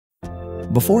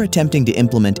Before attempting to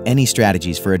implement any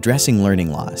strategies for addressing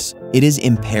learning loss, it is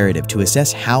imperative to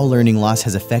assess how learning loss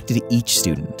has affected each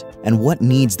student and what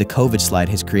needs the COVID slide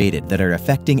has created that are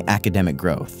affecting academic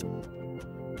growth.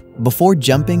 Before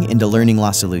jumping into learning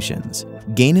loss solutions,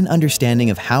 gain an understanding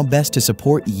of how best to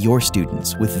support your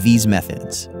students with these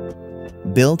methods.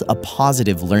 Build a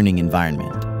positive learning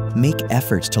environment. Make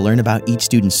efforts to learn about each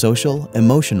student's social,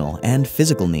 emotional, and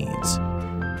physical needs.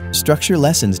 Structure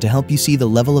lessons to help you see the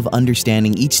level of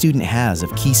understanding each student has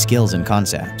of key skills and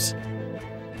concepts.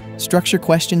 Structure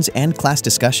questions and class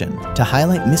discussion to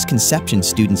highlight misconceptions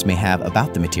students may have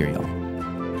about the material.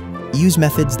 Use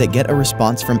methods that get a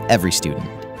response from every student.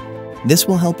 This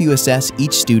will help you assess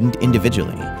each student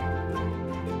individually